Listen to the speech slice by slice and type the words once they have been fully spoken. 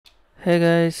Hey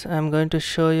guys, I'm going to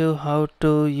show you how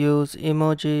to use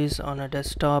emojis on a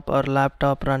desktop or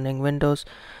laptop running Windows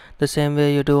the same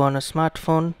way you do on a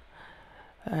smartphone.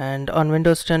 And on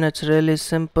Windows 10 it's really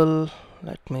simple.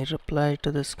 Let me reply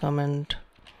to this comment.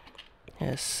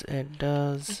 Yes, it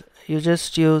does. You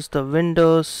just use the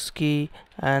Windows key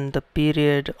and the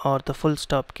period or the full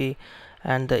stop key,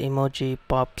 and the emoji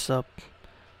pops up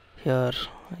here.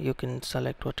 You can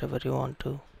select whatever you want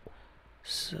to.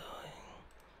 So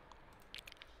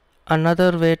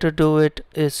another way to do it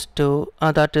is to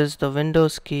that is the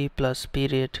Windows key plus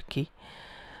period key.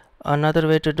 Another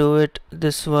way to do it,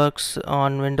 this works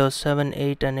on Windows 7,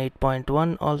 8 and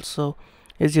 8.1 also,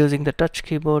 is using the touch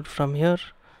keyboard from here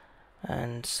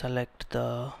and select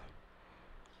the,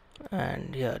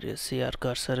 and here you see our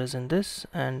cursor is in this.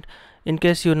 And in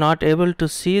case you're not able to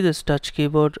see this touch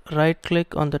keyboard, right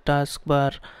click on the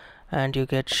taskbar and you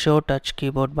get show touch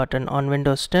keyboard button on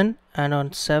Windows 10, and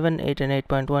on 7, 8 and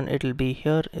 8.1 it will be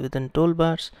here within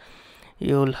toolbars.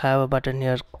 You'll have a button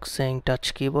here saying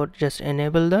touch keyboard. Just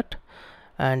enable that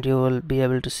and you will be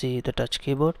able to see the touch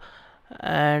keyboard.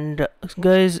 And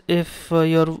guys, if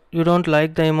you don't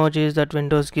like the emojis that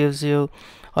Windows gives you,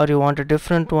 or you want a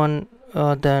different one,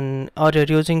 or you're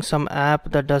using some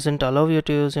app that doesn't allow you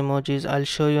to use emojis, I'll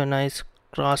show you a nice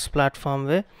cross-platform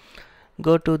way.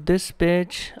 Go to this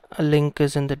page, a link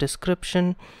is in the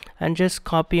description, and just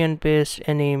copy and paste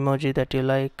any emoji that you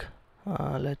like.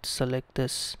 Let's select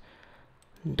this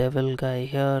devil guy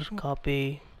here,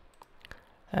 copy,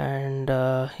 and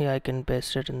yeah, I can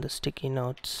paste it in the sticky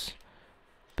notes,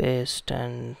 paste,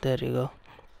 and there you go.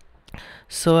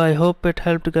 So I hope it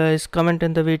helped guys. Comment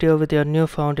in the video with your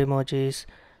newfound emojis.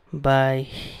 Bye.